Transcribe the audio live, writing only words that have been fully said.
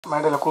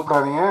மேடையில்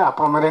கூப்பிடாதீங்க,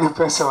 அப்போ மாதிரி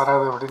எனக்கு பேச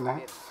வராது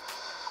அப்படின்னேன்.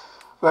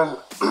 வெல்,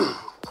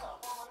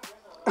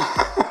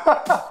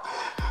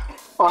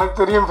 உனக்கு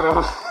தெரியும்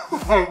பிரபு,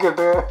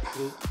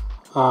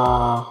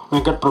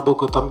 வெங்கட்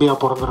பிரபுக்கு தம்பியாக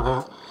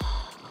பிறந்திருக்கேன்.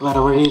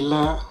 வேறு வழி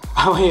இல்லை,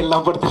 அவன் எல்லா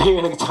படத்துலையும்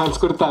எனக்கு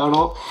சான்ஸ்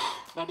கொடுத்தாகணும்.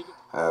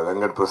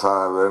 வெங்கட்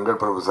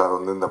பிரபு சார்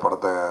வந்து இந்த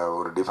படத்தை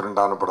ஒரு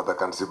டிஃப்ரெண்ட்டான படத்தை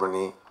கன்சிடர்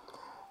பண்ணி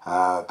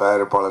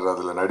தயாரிப்பாளர்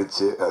அதில்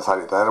நடித்து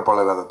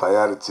தயாரிப்பாளர் அதை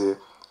தயாரித்து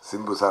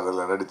சிம்பு சார்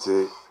அதில் நடித்து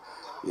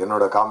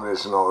என்னோட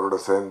காம்பினேஷனும் அவரோட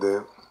சேர்ந்து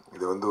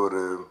இது வந்து ஒரு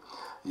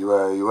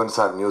யுவன்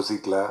சார்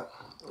மியூசிக்கில்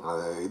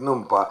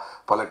இன்னும்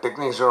பல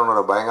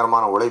டெக்னீஷியனோட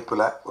பயங்கரமான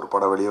உழைப்பில் ஒரு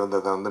படம் வெளியே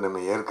வந்ததை வந்து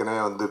நம்ம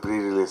ஏற்கனவே வந்து ப்ரீ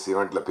ரிலீஸ்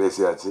ஈவெண்ட்டில்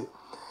பேசியாச்சு.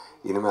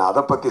 இனிமேல்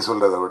அதை பற்றி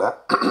சொல்கிறத விட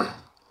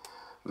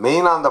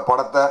மெயினாக அந்த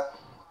படத்தை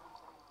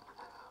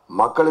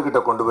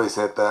மக்கள்கிட்ட கொண்டு போய்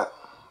சேர்த்த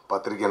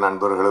பத்திரிகை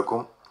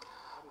நண்பர்களுக்கும்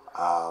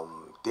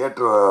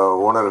தியேட்டர்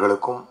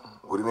ஓனர்களுக்கும்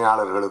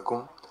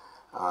உரிமையாளர்களுக்கும்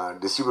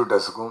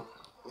டிஸ்ட்ரிபியூட்டர்ஸுக்கும்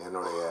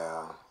என்னுடைய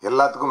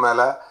எல்லாத்துக்கும்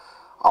மேலே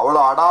அவ்வளோ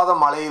அடாத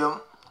மழையிலும்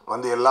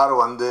வந்து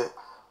எல்லோரும் வந்து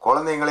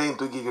குழந்தைங்களையும்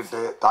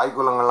தூக்கிக்கிட்டு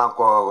தாய்க்குள்ளங்கள்லாம்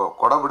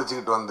கொடை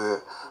பிடிச்சிக்கிட்டு வந்து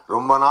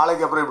ரொம்ப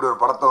நாளைக்கு அப்புறம் இப்படி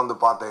ஒரு படத்தை வந்து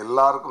பார்த்த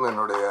எல்லாருக்கும்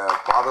என்னுடைய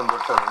பாதம்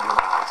தொட்ட வந்து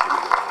நான்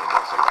சொல்லிக்கிறேன்.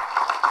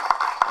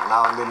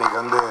 நான் வந்து இன்றைக்கி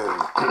வந்து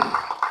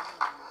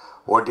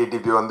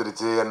ஓடிடிபி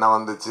வந்துருச்சு, என்ன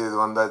வந்துச்சு, இது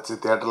வந்தாச்சு,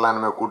 தியேட்டர்லாம்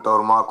இனிமேல் கூட்டம்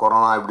வருமா,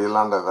 கொரோனா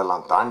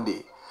இப்படிலான்றதெல்லாம் தாண்டி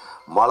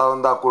மழை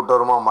வந்தால் கூட்டம்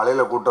வருமா,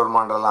 மழையில் கூட்டம்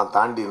வருமான்றதெல்லாம்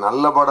தாண்டி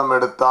நல்ல படம்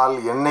எடுத்தால்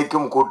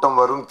என்றைக்கும் கூட்டம்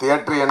வரும்,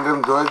 தியேட்டர்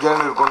என்றும்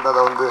ஜோஜேன்னு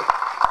இருக்குன்றதை வந்து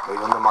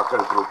இது வந்து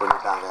மக்கள் ப்ரூவ்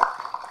பண்ணிட்டாங்க.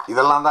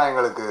 இதெல்லாம் தான்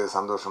எங்களுக்கு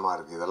சந்தோஷமாக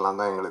இருக்குது. இதெல்லாம்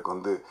தான் எங்களுக்கு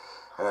வந்து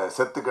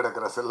செத்து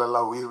கிடக்கிற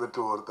செல்லெல்லாம் உயிர்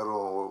பெற்று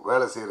ஒருத்தரும்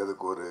வேலை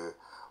செய்கிறதுக்கு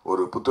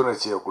ஒரு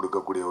புத்துணர்ச்சியை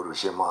கொடுக்கக்கூடிய ஒரு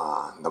விஷயமா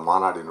இந்த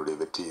மாநாடினுடைய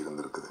வெற்றி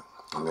இருந்திருக்குது.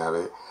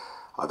 உண்மையாகவே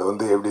அதை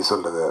வந்து எப்படி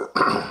சொல்கிறது,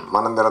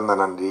 மனந்திறந்த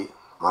நன்றி,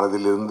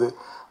 மனதிலிருந்து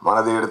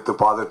மனதை எடுத்து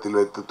பாதத்தில்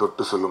வைத்து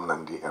தொட்டு சொல்லும்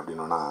நன்றி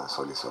அப்படின்னு நான்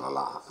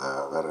சொல்லலாம்.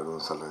 வேறு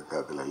எதுவும் சொல்கிறதுக்கு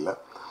அதில் இல்லை.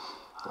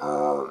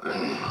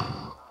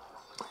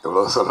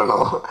 எவ்வளோ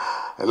சொல்லணும்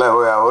இல்லை,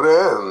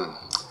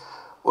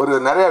 ஒரு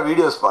நிறையா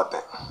வீடியோஸ்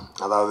பார்த்தேன்.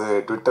 அதாவது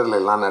ட்விட்டரில்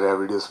எல்லாம் நிறையா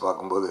வீடியோஸ்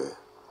பார்க்கும்போது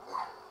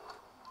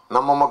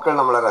நம்ம மக்கள்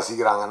நம்மளை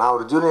ரசிக்கிறாங்க. நான்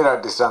ஒரு ஜூனியர்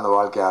ஆர்டிஸ்ட்டாக அந்த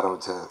வாழ்க்கையை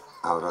ஆரம்பித்தேன்.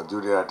 அவர்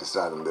ஜூனியர்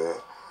ஆர்டிஸ்ட்டாக இருந்து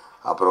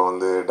அப்புறம்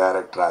வந்து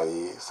டைரக்டர்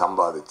ஆகி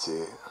சம்பாதிச்சு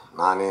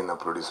நானே என்னை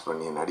ப்ரொடியூஸ்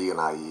பண்ணி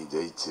நடிகனாகி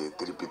ஜெயிச்சு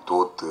திருப்பி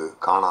தோற்று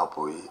காணா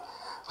போய்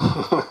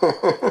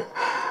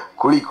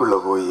குழிக்குள்ளே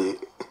போய்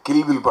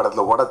கில்வில்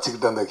படத்தில்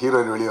உடச்சிக்கிட்டு அந்த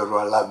ஹீரோயின் வெளியே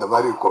வருவாள், அந்த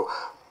மாதிரி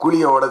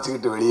குழியை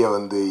உடச்சிக்கிட்டு வெளியே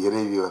வந்து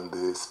இறைவி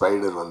வந்து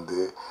ஸ்பைடர் வந்து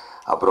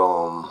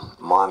அப்புறம்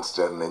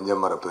மான்ஸ்டர்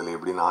நெஞ்சம் மறப்பதில்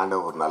எப்படின்னு ஆண்ட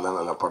ஒரு நல்ல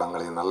நல்ல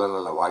படங்களையும் நல்ல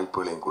நல்ல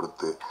வாய்ப்புகளையும்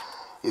கொடுத்து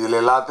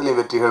இதில் எல்லாத்துலேயும்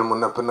வெற்றிகள்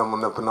முன்ன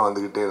பின்ன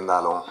வந்துக்கிட்டே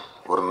இருந்தாலும்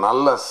ஒரு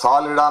நல்ல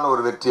சாலிடான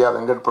ஒரு வெற்றியாக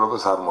வெங்கட் பிரபு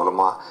சார்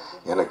மூலமாக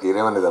எனக்கு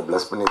இறைவன் இதை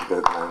பிளஸ்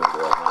பண்ணியிருக்கிறதுக்கு நான்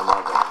எனக்கு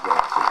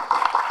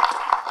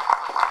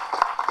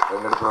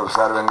வெங்கட்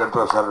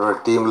பிரபு சாரோட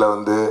டீமில்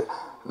வந்து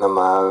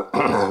நம்ம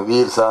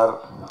வீர் சார்,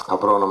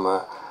 அப்புறம் நம்ம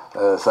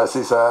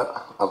சசி சார்,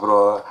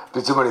 அப்புறம்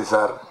பிச்சுமணி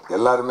சார்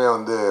எல்லாருமே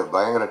வந்து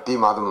பயங்கர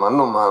டீம். அது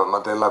இன்னும்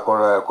மற்ற எல்லா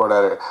கோட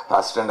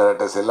அசிஸ்டன்ட்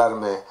டைரக்டர்ஸ்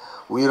எல்லாருமே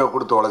உயிரை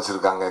கொடுத்து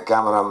உழைச்சிருக்காங்க.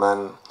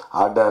 கேமராமேன்,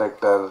 ஆர்ட்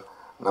டைரக்டர்,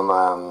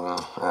 நம்ம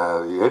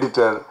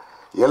எடிட்டர்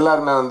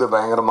எல்லாருமே வந்து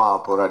பயங்கரமாக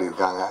போராடி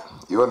இருக்காங்க.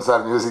 யுவன்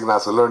சார் மியூசிக்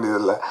நான் சொல்ல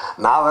வேண்டியதில்லை.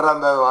 நான் வேறு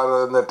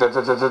அந்த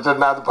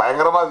டெட்டா அது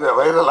பயங்கரமாக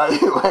வைரல் ஆகி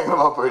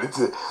பயங்கரமாக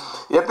போயிடுச்சு.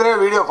 எத்தனையோ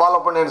வீடியோ ஃபாலோ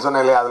பண்ணேன்னு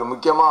சொன்னேன் இல்லையா. அதில்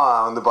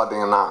முக்கியமாக வந்து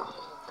பார்த்திங்கன்னா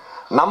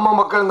நம்ம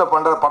மக்கள் இந்த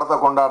படத்தை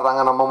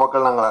கொண்டாடுறாங்க, நம்ம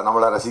மக்கள்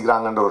நம்மளை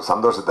ரசிக்கிறாங்கன்ற ஒரு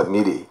சந்தோஷத்தை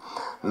மீறி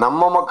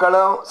நம்ம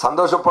மக்களும்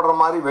சந்தோஷப்படுற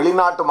மாதிரி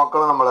வெளிநாட்டு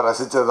மக்களும் நம்மளை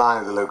ரசித்தது தான்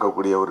இதில்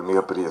இருக்கக்கூடிய ஒரு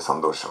மிகப்பெரிய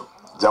சந்தோஷம்.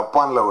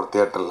 ஜப்பானில் ஒரு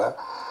தியேட்டரில்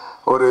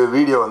ஒரு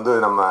வீடியோ வந்து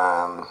நம்ம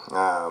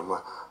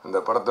இந்த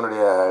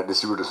படத்தினுடைய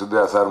distributor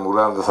சுர்யா sir,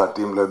 Murugananda sir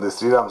டீம்லேருந்து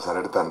Sriram sir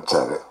எடுத்து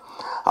அனுப்பிச்சார்.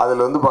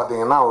 அதில் வந்து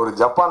பார்த்திங்கன்னா ஒரு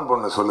ஜப்பான்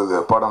பொண்ணு சொல்லுது,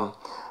 படம்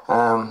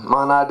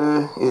மாநாடு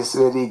is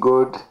very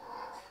good,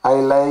 I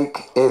like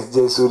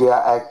SJ Surya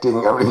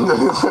acting அப்படின்னு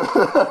சொல்லி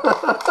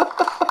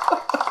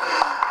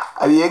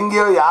அது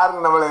எங்கேயோ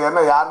யாருன்னு நம்மளை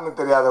யாருன்னு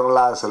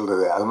தெரியாதவங்களா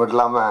சொல்கிறது. அது மட்டும்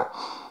இல்லாமல்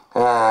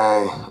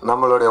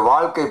நம்மளுடைய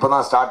வாழ்க்கை இப்போ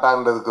தான் ஸ்டார்ட்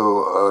ஆகுன்றதுக்கு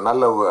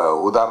நல்ல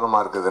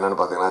உதாரணமாக இருக்குது. என்னென்னு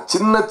பார்த்தீங்கன்னா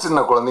சின்ன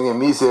சின்ன குழந்தைங்க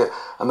மீசை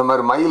அந்த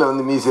மாதிரி மயிலை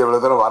வந்து மீசை எவ்வளோ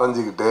தூரம்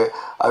வரைஞ்சிக்கிட்டு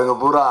அதுங்க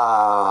பூரா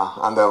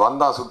அந்த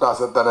வந்தா சுட்டா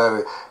செத்தனை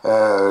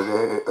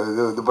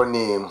இது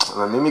பண்ணி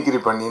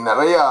மிமிக்ரி பண்ணி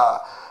நிறையா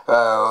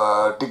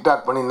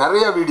டிக்டாக் பண்ணி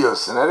நிறைய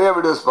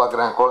வீடியோஸ்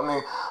பார்க்குறேன்.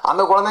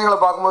 அந்த குழந்தைங்கள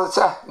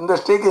பார்க்கும்போது இந்த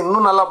ஸ்டேக்கு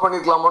இன்னும் நல்லா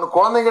பண்ணியிருக்கலாமோன்னு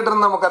குழந்தைங்கிட்ட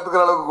இருந்து நம்ம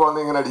கற்றுக்கிற அளவுக்கு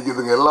குழந்தைங்க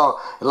நடிக்குதுங்க.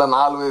 எல்லாம்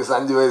 4 வயசு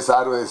 5 வயசு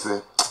 6 வயசு.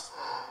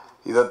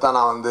 இதைத்தான்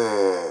நான் வந்து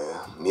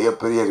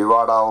மிகப்பெரிய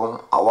ரிவார்டாகவும்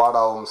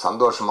அவார்டாகவும்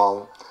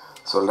சந்தோஷமாகவும்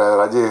சொல்கிறேன்.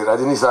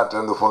 ரஜினி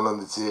சார்ட்டேருந்து ஃபோன்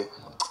வந்துச்சு,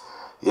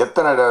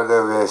 எத்தனை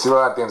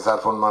சிவகார்த்தியன்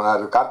சார் ஃபோன்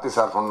பண்ணார், கார்த்தி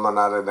சார் ஃபோன்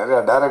பண்ணார், நிறையா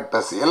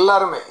டைரக்டர்ஸ்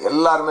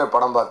எல்லாருமே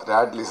படம் பார்த்துட்டு,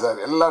 ஆட்லி சார்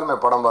எல்லாருமே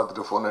படம்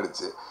பார்த்துட்டு ஃபோன்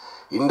அடிச்சு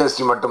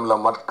இண்டஸ்ட்ரி மட்டும் இல்லை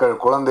மக்கள்,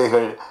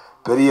 குழந்தைகள்,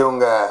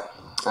 பெரியவங்க,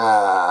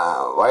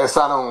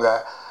 வயசானவங்க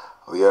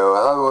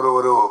அதாவது ஒரு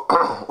ஒரு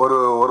ஒரு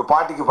ஒரு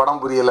பாட்டிக்கு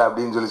படம் புரியலை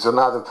அப்படின்னு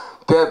சொன்னால் அது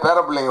பேர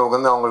பிள்ளைங்களுக்கு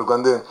வந்து அவங்களுக்கு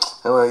வந்து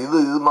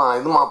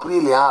இதுமா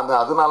புரியலையா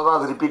அதனால தான்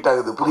அது ரிப்பீட்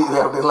ஆகுது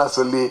புரியல அப்படின்லாம்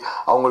சொல்லி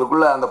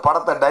அவங்களுக்குள்ள அந்த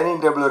படத்தை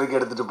டைனிங் டேபிள் வரைக்கும்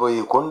எடுத்துகிட்டு போய்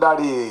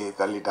கொண்டாடி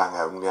தள்ளிட்டாங்க.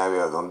 உண்மையாகவே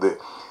அது வந்து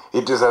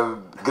it is a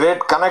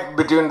great connect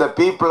between the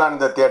people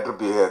and the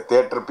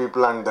theatre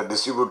people and the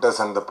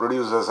distributors and the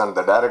producers and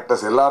the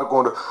directors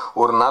எல்லாருக்கும்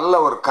ஒரு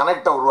நல்ல ஒரு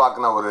கனெக்டை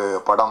உருவாக்கின ஒரு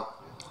படம்.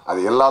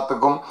 அது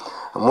எல்லாத்துக்கும்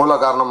மூல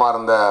காரணமாக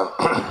இருந்த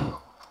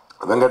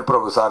வெங்கட்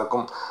பிரபு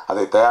சாருக்கும்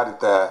அதை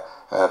தயாரித்த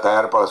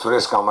தயாரிப்பாளர்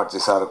சுரேஷ் காமாட்சி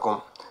சாருக்கும்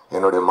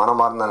என்னுடைய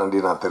மனமார்ந்த நன்றி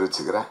நான்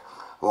தெரிவிச்சுக்கிறேன்.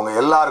 உங்கள்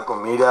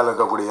எல்லாருக்கும், மீடியாவில்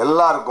இருக்கக்கூடிய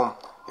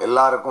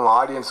எல்லாருக்கும்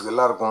ஆடியன்ஸுக்கு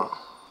எல்லாருக்கும்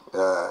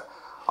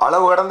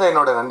அளவு கடந்த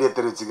என்னோடய நன்றியை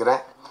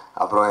தெரிவிச்சுக்கிறேன்.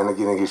 அப்புறம்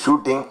எனக்கு இன்றைக்கி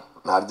ஷூட்டிங்,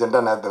 நான்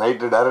அர்ஜென்ட்டாக நேற்று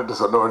நைட்டு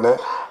டைரக்டர் சொன்ன உடனே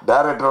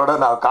டைரக்டரோட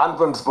நான்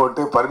கான்ஃபரன்ஸ்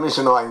போட்டு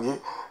பர்மிஷன் வாங்கி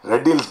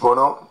ரெட் ஹில்ஸ்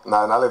போனோம்.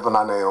 நான் இப்போ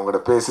நான்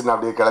உங்கள்கிட்ட பேசின்னு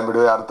அப்படியே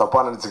கிளம்பிடுவேன், யாரும்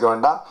தப்பாக நினச்சிக்க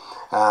வேண்டாம்.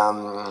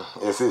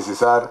 SCC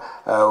sir,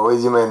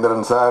 YG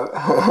Mahendran sir,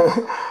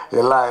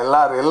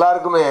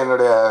 எல்லாருக்குமே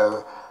என்னுடைய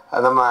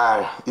நம்ம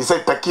இசை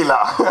டக்கீலா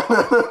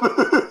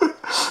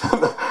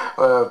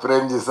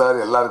பிரேம்ஜி சார்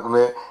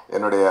எல்லாருக்குமே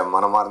என்னுடைய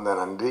மனமார்ந்த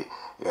நன்றி.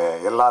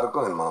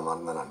 எல்லாருக்கும் என்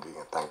மனமார்ந்த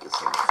நன்றிங்க. Thank you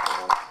so much.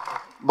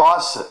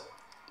 பாஸ்,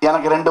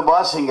 எனக்கு 2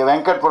 பாஸ் இங்கே,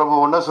 வெங்கட்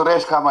பிரபு ஒன்று,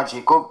 சுரேஷ் காமாட்சி.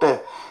 கூப்பிட்டு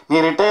நீ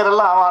ரிட்டையர்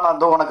எல்லாம்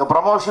ஆவானந்தோ, உனக்கு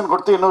ப்ரமோஷன்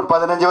கொடுத்து இன்னொரு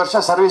 15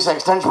 வருஷம் சர்வீஸ்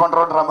எக்ஸ்டென்ஸ்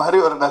பண்ணுறோன்ற மாதிரி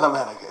ஒரு நிலைமை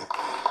எனக்கு.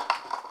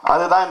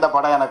 அதுதான் இந்த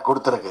படம் எனக்கு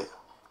கொடுத்துருக்கு.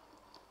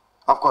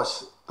 அஃப்கோர்ஸ்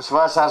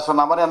சிவா சார்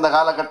சொன்ன மாதிரி அந்த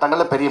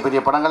காலகட்டங்களில் பெரிய பெரிய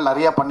படங்கள்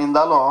நிறையா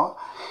பண்ணியிருந்தாலும்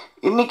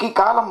இன்றைக்கி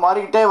காலம்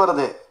மாறிக்கிட்டே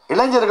வருது.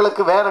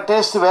 இளைஞர்களுக்கு வேறு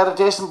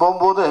டேஸ்ட்னு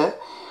போகும்போது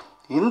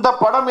இந்த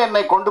படம்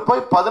என்னை கொண்டு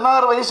போய்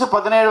 16 வயசு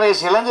 17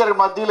 வயசு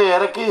இளைஞர்கள் மத்தியில்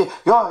இறக்கி,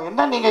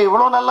 என்ன நீங்கள்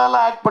இவ்வளோ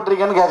நல்லாலாம் ஆக்ட்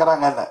பண்ணுறீங்கன்னு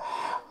கேட்குறாங்க என்ன.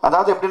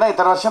 அதாவது எப்படின்னா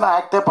இத்தனை வருஷம் நான்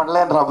ஆக்டே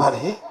பண்ணலன்ற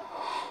மாதிரி,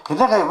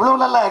 என்னங்க இவ்வளோ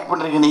நல்லா ஆக்ட்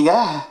பண்ணுறீங்க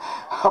நீங்கள்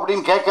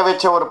அப்படின்னு கேட்க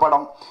வச்ச ஒரு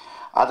படம்.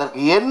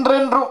 அதற்கு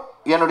என்றென்றும்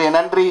என்னுடைய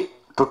நன்றி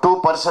to 2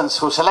 persons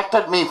who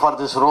selected me for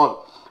this role,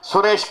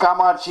 Suresh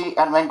Kamakshi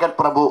and Venkat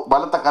Prabhu.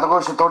 பலத்த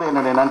கரகோஷத்தோடு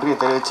என்னுடைய நன்றியை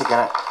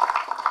தெரிவிச்சுக்கிறேன்.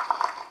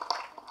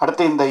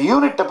 அடுத்து இந்த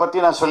யூனிட்டை பற்றி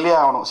நான் சொல்லியே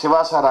ஆகணும்.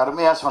 சிவா சார்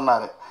அருமையாக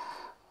சொன்னார்.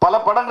 பல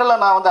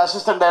படங்களில் நான் வந்து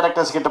அசிஸ்டன்ட்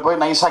டைரக்டர்ஸ் கிட்ட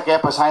போய் நைஸாக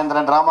கேட்பேன்.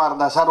 சாயந்தரம் ட்ராமா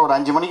இருந்தால் சார் ஒரு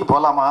 5 மணிக்கு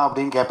போகலாமா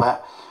அப்படின்னு கேட்பேன்.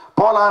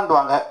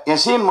 போகலான்டுவாங்க.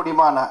 என் சீன்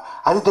முடியுமான்னு,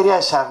 அது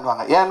தெரியாது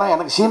சார்னுவாங்க. ஏன்னா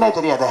எனக்கு சீனே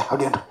தெரியாதே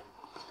அப்படின்னு.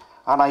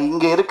 ஆனால்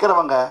இங்கே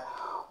இருக்கிறவங்க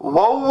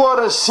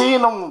ஒவ்வொரு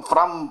சீனும்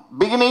from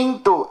beginning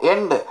to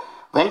end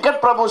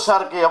Venkat Prabhu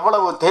சாருக்கு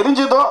எவ்வளவு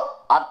தெரிஞ்சதோ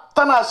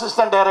அத்தனை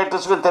அசிஸ்டன்ட்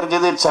டைரக்டர்ஸுக்கும்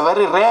தெரிஞ்சது. It's a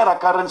very rare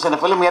occurrence in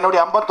film. என்னுடைய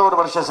 51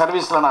 வருஷ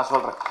சர்வீஸில் நான்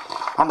சொல்கிறேன்.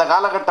 அந்த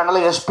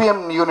காலகட்டங்களில்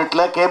எஸ்பிஎம்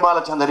யூனிட்டில், கே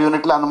பாலச்சந்தர்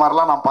யூனிட்டில் அந்த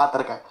மாதிரிலாம் நான்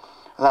பார்த்துருக்கேன்.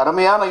 அது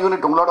அருமையான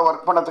யூனிட். உங்களோட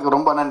ஒர்க் பண்ணதுக்கு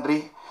ரொம்ப நன்றி.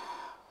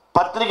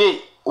 பத்திரிகை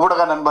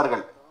ஊடக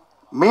நண்பர்கள்,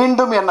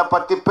 மீண்டும் என்னை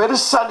பற்றி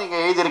பெருசாக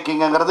நீங்கள்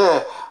எழுதியிருக்கீங்கிறது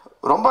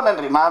ரொம்ப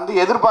நன்றி. நான் வந்து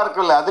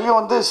எதிர்பார்க்கல. அதுலேயும்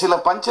வந்து சில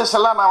பஞ்சஸ்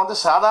எல்லாம் நான் வந்து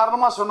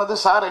சாதாரணமாக சொன்னது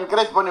சார்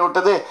என்கரேஜ் பண்ணி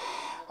விட்டது.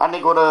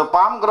 அன்றைக்கி ஒரு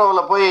பாம்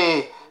க்ரோவில் போய்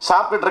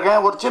சாப்பிட்டுட்டு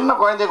இருக்கேன். ஒரு சின்ன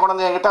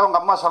குழந்தைய என்கிட்ட அவங்க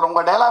அம்மா சொல்ல,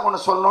 உங்கள் டைலாக்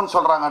ஒன்று சொல்லணும்னு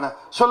சொல்கிறாங்கன்னு.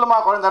 சொல்லுமா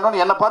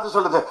குழந்தைன்னு என்னை பார்த்து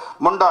சொல்லுது.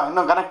 முண்டம்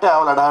இன்னும் கனெக்டே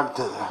ஆகலடா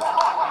அடுத்தது.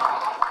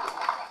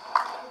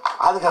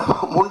 அதுக்கு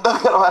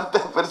முண்டங்கிற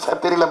வார்த்தை பெருசாக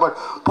தெரியல, பட்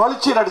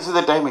பொழிச்சு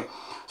நடிச்சது டைமிங்.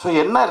 ஸோ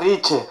என்ன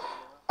reach.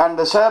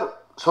 And sir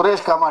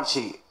Suresh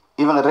Kamakshi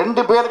இவங்க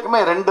 2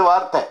 பேருக்குமே 2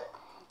 வார்த்தை,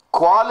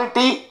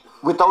 குவாலிட்டி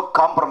வித்தவுட்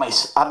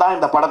காம்ப்ரமைஸ். அதான்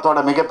இந்த படத்தோட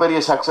மிகப்பெரிய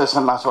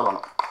சக்ஸஸ்ன்னு நான்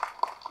சொல்லணும்.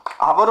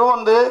 அவரும்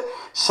வந்து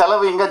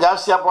செலவு இங்கே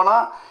ஜாஸ்தியாக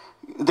போனால்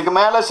இதுக்கு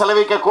மேலே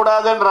செலவிக்க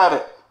கூடாதுன்றாரு.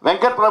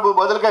 வெங்கட் பிரபு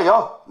பதிலுக்கு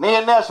நீ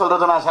என்ன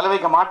சொல்கிறது, நான்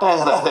செலவிக்க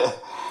மாட்டேங்கிறாரு.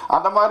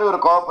 அந்த மாதிரி ஒரு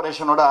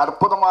கோஆப்ரேஷனோட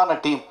அற்புதமான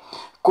டீம்.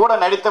 கூட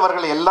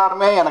நடித்தவர்கள்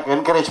எல்லாருமே எனக்கு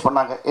என்கரேஜ்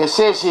பண்ணாங்க.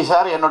 எஸ்ஏசி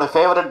சார் என்னோட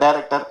ஃபேவரட்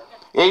டைரக்டர்.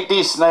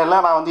 80s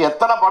எல்லாம் நான் வந்து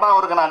எத்தனை படம்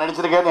அவருக்கு நான்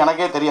நடிச்சிருக்கேன்னு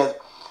எனக்கே தெரியாது.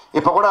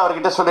 இப்போ கூட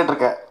அவர்கிட்ட சொல்லிட்டு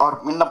இருக்கேன். அவர்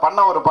முன்ன பண்ண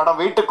ஒரு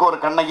படம் வீட்டுக்கு ஒரு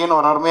கண்ணகின்னு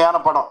ஒரு அருமையான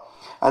படம்,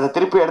 அதை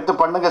திருப்பி எடுத்து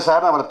பண்ணுங்க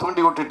சார், அவரை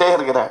தூண்டி விட்டுட்டே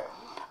இருக்கிறேன்.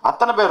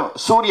 அத்தனை பேரும்.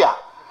 சூர்யா,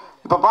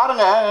 இப்போ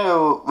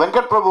பாருங்கள்,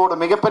 வெங்கட் பிரபுவோட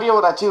மிகப்பெரிய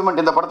ஒரு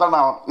அச்சீவ்மெண்ட் இந்த படத்தில்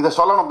நான் இதை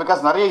சொல்லணும்.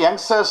 பிகாஸ் நிறைய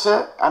யங்ஸ்டர்ஸு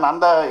அண்ட்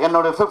அந்த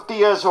என்னோடய 50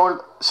 years old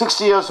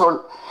 60 years old,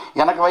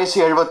 எனக்கு வயசு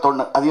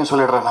 71, அதையும்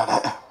சொல்லிடுறேன்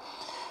நான்.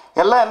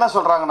 எல்லாம் என்ன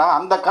சொல்கிறாங்கன்னா,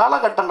 அந்த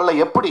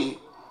காலகட்டங்களில் எப்படி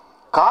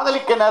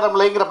காதலிக்க நேரம்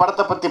இல்லைங்கிற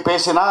படத்தை பற்றி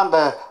பேசினா அந்த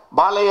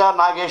பாலையா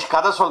நாகேஷ்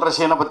கதை சொல்கிற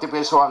சீனை பற்றி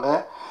பேசுவாங்க.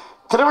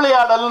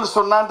 திருவிளையாடல்னு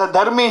சொன்னால் இந்த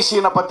தர்மி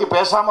சீனை பற்றி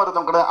பேசாமல்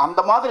இருந்தோம் கிடையாது.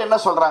 அந்த மாதிரி என்ன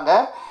சொல்கிறாங்க,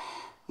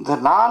 இந்த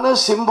நான்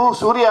சிம்பு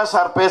சூர்யா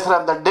சார் பேசுகிற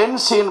அந்த டென்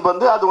சீன்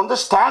வந்து அது வந்து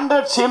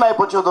ஸ்டாண்டர்ட் சீன் ஆகி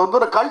போச்சு. அது வந்து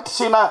ஒரு கல்ட்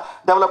சீனாக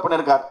டெவலப்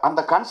பண்ணியிருக்காரு.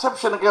 அந்த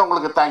கன்செப்ஷனுக்கே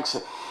உங்களுக்கு தேங்க்ஸ்.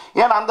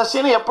 ஏன்னா அந்த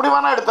சீனை எப்படி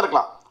வேணால்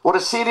எடுத்துருக்கலாம். ஒரு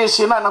சீரியஸ்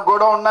சீனாக என்ன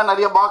குடோன்னா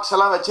நிறைய பாக்ஸ்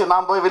எல்லாம் வச்சு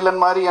நான் போய்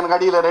வில்லன் மாதிரி எனக்கு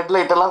அடியில் ரெட்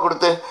லைட் எல்லாம்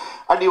கொடுத்து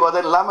அடி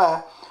உதவி இல்லாமல்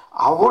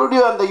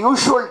அவருடைய அந்த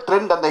யூஷுவல்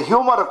ட்ரெண்ட், அந்த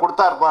ஹியூமரை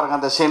கொடுத்தா இருப்பாருங்க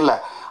அந்த சீனில்.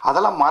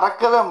 அதெல்லாம்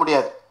மறக்கவே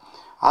முடியாது.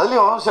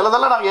 அதுலேயும்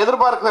சிலதெல்லாம் நாங்கள்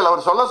எதிர்பார்க்கவே இல்லை.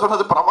 அவர்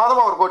சொன்னது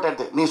பிரமாதமாக ஒரு கோட்டை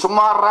எடுத்து, நீ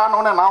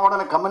சும்மாறான்னு நான்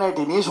உடனே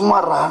கம்யூனிட்டி நீ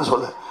சும்மாறான்னு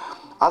சொல்லு.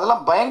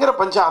 அதெல்லாம் பயங்கர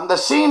பஞ்சம். அந்த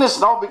scene is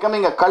now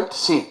becoming a cult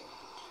scene.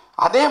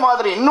 அதே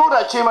மாதிரி இன்னொரு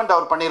அச்சீவ்மெண்ட்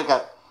அவர்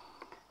பண்ணியிருக்கார்.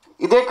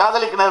 இதே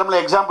காதலிக்கு நேரம்ல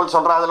எக்ஸாம்பிள்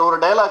சொல்கிறேன். அதில் ஒரு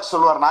டைலாக்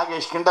சொல்லுவார்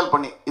நாகேஷ் கிண்டல்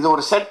பண்ணி, இது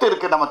ஒரு செட்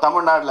இருக்குது நம்ம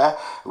தமிழ்நாட்டில்,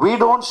 we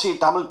don't see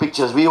Tamil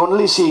pictures, we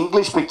only see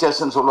English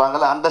பிக்சர்ஸ்ன்னு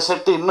சொல்லுவாங்கள்ல, அந்த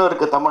செட்டு இன்னும்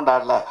இருக்குது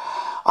தமிழ்நாட்டில்.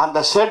 அந்த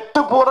செட்டு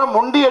பூரா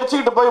முண்டி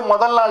அடிச்சுக்கிட்டு போய்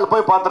முதல் நாள்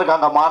போய்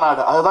பார்த்துருக்காங்க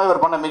மாநாடு. அதுதான்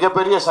இவர் பண்ண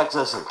மிகப்பெரிய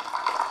சக்ஸஸ்.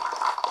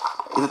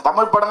 இது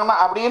தமிழ் படங்கள்னா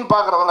அப்படின்னு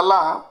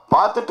பார்க்குறவங்கெல்லாம்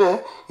பார்த்துட்டு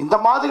இந்த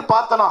மாதிரி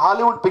பார்த்தோன்னா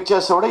ஹாலிவுட்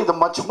பிக்சர்ஸோட இது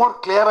மச் மோர்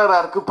கிளியராக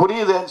இருக்குது,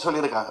 புரியுதுன்னு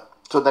சொல்லியிருக்காங்க.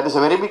 So that is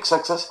a very big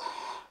success.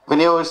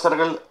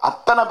 விநியோகஸ்தர்கள்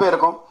அத்தனை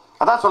பேருக்கும்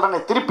அதான்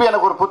சொல்கிறேன், திருப்பி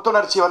எனக்கு ஒரு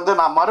புத்துணர்ச்சி வந்து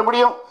நான்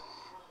மறுபடியும்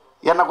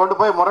என்னை கொண்டு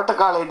போய்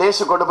முரட்டுக்காலை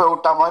டேஸு கொண்டு போய்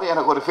விட்டா மாதிரி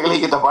எனக்கு ஒரு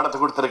ஃபீலிங் இந்த படத்தை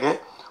கொடுத்துருக்கு.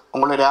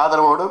 உங்களுடைய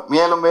ஆதரவோடு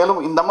மேலும் மேலும்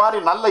இந்த மாதிரி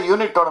நல்ல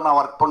யூனிட்டோட நான்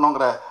ஒர்க்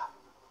பண்ணுங்கிற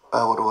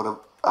ஒரு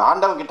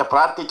ஆண்டவங்கிட்ட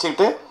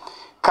பிரார்த்திச்சுட்டு,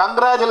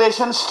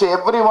 congratulations to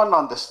every one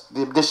on this,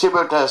 the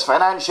distributors,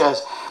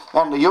 ஃபைனான்ஷியர்ஸ்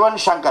and Yuvan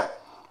Shankar.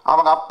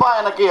 அவங்க அப்பா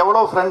எனக்கு எவ்வளோ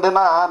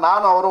ஃப்ரெண்டுன்னா,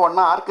 நானும் அவரும்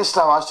ஒன்றா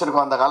ஆர்கெஸ்ட்ரா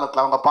வாசிச்சிருக்கோம் அந்த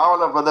காலத்தில், அவங்க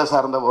பாவலர்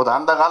பிரதர்ஸாக இருந்தபோது.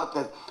 அந்த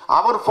காலத்தில்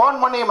அவர் ஃபோன்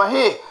பண்ணி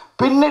மஹி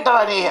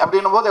பின்னிட்டடா நீ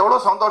அப்படின்னும் போது எவ்வளோ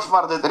சந்தோஷமாக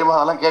இருந்தது தெரியுமா,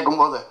 அதெல்லாம்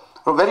கேட்கும்போது.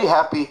 Very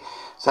happy.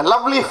 It's a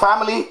lovely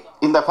family.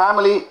 இந்த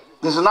family,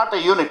 this is not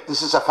a unit,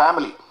 this is a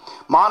family.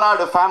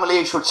 மாநாடு family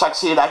should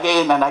succeed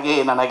again and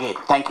again and again.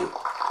 Thank you.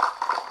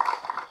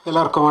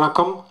 எல்லாருக்கும்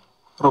வணக்கம்.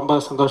 ரொம்ப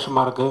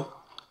சந்தோஷமாக இருக்குது.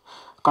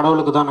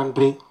 கடவுளுக்கு தான்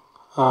நன்றி.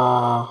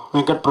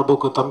 வெங்கட்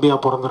பிரபுவுக்கு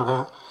தம்பியாக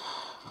பிறந்திருக்கேன்.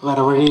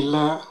 வேறு வழி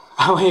இல்லை.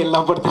 அவன் எல்லா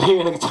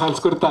படத்துலையும் எனக்கு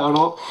சான்ஸ்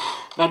கொடுத்தாகணும்.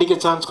 நடிக்க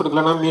சான்ஸ்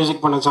கொடுக்கலன்னா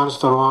மியூசிக் பண்ண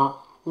சான்ஸ் தருவான்,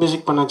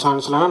 மியூசிக் பண்ண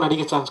சான்ஸ் இல்லைனா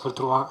நடிக்க சான்ஸ்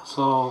கொடுத்துருவான்.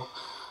 So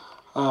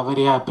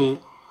very happy,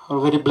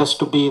 very blessed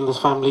to be in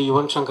this family.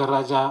 Yuvan Shankar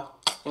Raja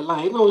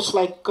எல்லாம் இன்னும் இட்ஸ்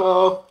லைக்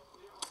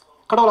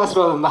கடவுள்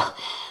ஆசீர்வாதம் தான்.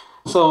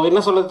 ஸோ என்ன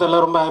சொல்கிறது தெரியல,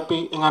 ரொம்ப ஹாப்பி.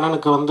 எங்கள்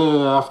அண்ணனுக்கு வந்து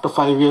ஆஃப்டர்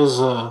 5 years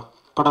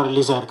படம்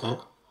ரிலீஸ் ஆகிருக்கு.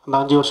 அந்த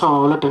 5 வருஷம்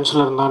அவன் எவ்வளோ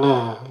டென்ஷனில் இருந்தான்னு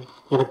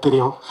எனக்கு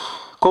தெரியும்.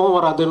 கோவம்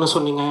வராதுன்னு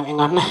சொன்னீங்க.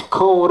 எங்கள் அண்ணன்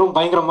கோவம் வரும்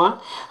பயங்கரமாக.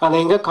 அதை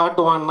எங்கே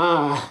காட்டுவான்னா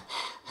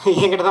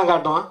என்கிட்ட தான்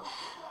காட்டுவான்.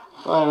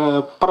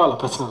 பரவாயில்ல,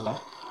 பிரச்சனை இல்லை.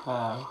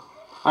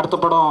 அடுத்த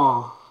படம்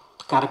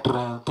கேரக்டர்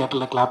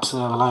தியேட்டரில் கிளாப்ஸு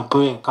அதெல்லாம்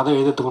இப்போவே கதை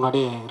எழுதுறதுக்கு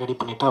முன்னாடி ரெடி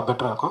பண்ணிட்டா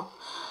பெட்டராக இருக்கும்.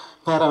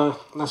 வேறு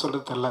என்ன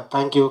சொல்கிறது தெரியல.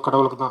 தேங்க்யூ,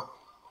 கடவுளுக்கு தான்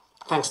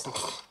தேங்க்ஸ்.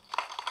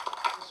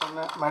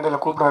 சொன்னேன்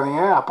மேடையில்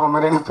கூப்பிடாதீங்க, அப்புறம்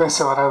மாதிரி எனக்கு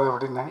பேச வராது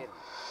அப்படின்னேன்.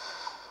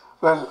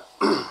 வெல்,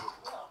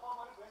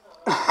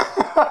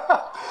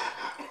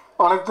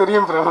 உனக்கு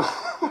தெரியும் பிரபு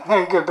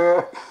என்கிட்ட.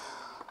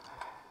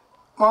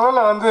 முதல்ல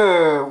வந்து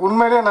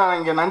உண்மையிலேயே நான்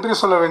இங்கே நன்றி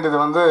சொல்ல வேண்டியது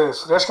வந்து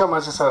சுரேஷ்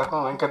காமாட்சி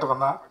சாருக்கும்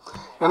வெங்கட்டுக்கும் தான்.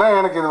 ஏன்னா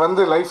எனக்கு இது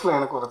வந்து லைஃப்பில்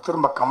எனக்கு ஒரு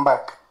திரும்ப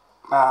கம்பேக்.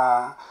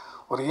 நான்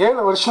ஒரு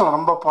 7 வருஷம்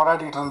ரொம்ப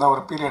போராடிட்டு இருந்த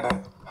ஒரு பீரியடு.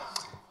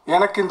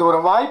 எனக்கு இந்த ஒரு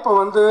வாய்ப்பை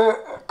வந்து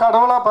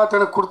கடவுளாக பார்த்து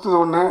எனக்கு கொடுத்தது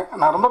ஒன்று.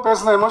 நான் ரொம்ப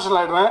பேசினா எமோஷனல்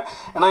ஆகிடுவேன்.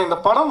 ஏன்னா இந்த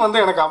படம் வந்து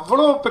எனக்கு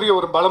அவ்வளோ பெரிய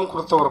ஒரு பலம்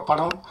கொடுத்த ஒரு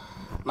படம்.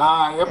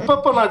 நான்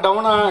எப்பப்போ நான்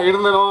டவுனாக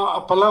இருந்தனோ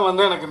அப்போல்லாம்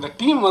வந்து எனக்கு இந்த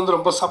டீம் வந்து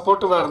ரொம்ப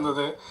சப்போர்ட்டிவாக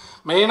இருந்தது.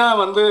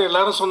 மெயினாக வந்து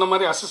எல்லோரும் சொன்ன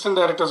மாதிரி அசிஸ்டன்ட்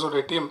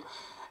டைரக்டர்ஸோடைய டீம்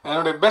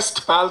என்னுடைய பெஸ்ட்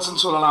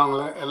பேல்ஸ்ன்னு சொல்லலாம்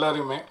அவங்கள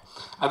எல்லாரையுமே.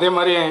 அதே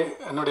மாதிரி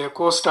என்னுடைய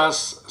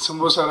கோஸ்டார்ஸ்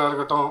சிம்பு சாராக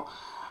இருக்கட்டும்,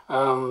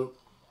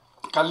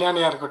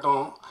 கல்யாணியாக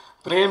இருக்கட்டும்,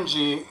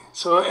 பிரேம்ஜி,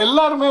 ஸோ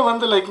எல்லாருமே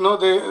வந்து like no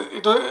they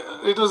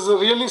it was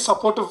really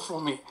supportive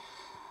for me.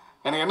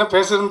 எனக்கு என்ன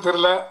பேசுறதுன்னு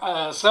தெரில.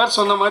 சார்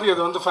சொன்ன மாதிரி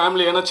அது வந்து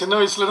ஃபேமிலி. ஏன்னா சின்ன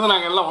வயசுலேருந்து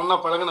நாங்கள் எல்லாம் ஒன்றா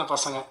பழகின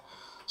பசங்க.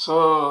 ஸோ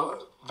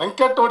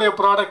வெங்கட்டோடைய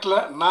ப்ராடக்டில்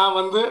நான்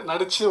வந்து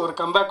நடித்து ஒரு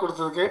கம்பேக்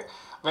கொடுத்ததுக்கு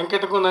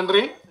வெங்கட்டுக்கும்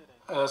நன்றி,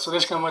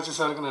 சுரேஷ் காமாட்சி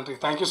சாருக்கு நன்றி.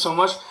 Thank you so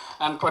much.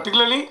 And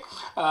particularly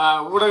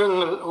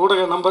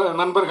ஊடக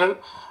நண்பர்கள்,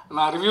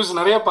 நான் ரிவ்யூஸ்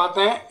நிறைய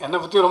பார்த்தேன், என்னை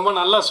பற்றி ரொம்ப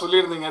நல்லா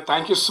சொல்லியிருந்தீங்க.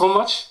 Thank you so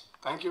much.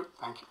 Thank you.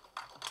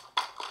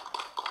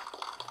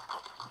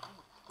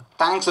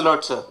 Thanks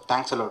a lot sir,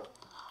 thanks a lot.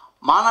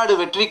 மாநாடு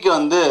வெற்றிக்கு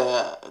வந்து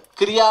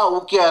கிரியா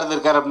ஊக்கியாக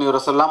இருந்திருக்காரு அப்படின்னு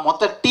இவரை சொல்லலாம்.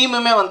 மொத்த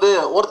டீமுமே வந்து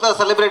ஒருத்தர்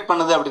செலிப்ரேட்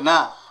பண்ணுது அப்படின்னா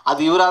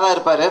அது இவராக தான்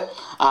இருப்பார்.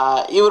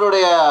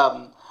 இவருடைய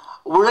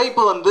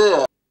உழைப்பு வந்து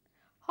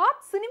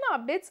ஹாட் சினிமா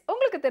அப்டேட்ஸ்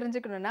உங்களுக்கு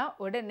தெரிஞ்சுக்கணுன்னா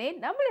உடனே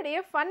நம்மளுடைய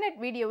ஃபன்னெட்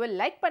வீடியோவை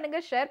லைக்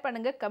பண்ணுங்கள், ஷேர்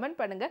பண்ணுங்கள், கமெண்ட்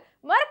பண்ணுங்கள்,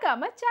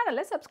 மறக்காமல்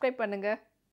சேனலை சப்ஸ்கிரைப் பண்ணுங்கள்.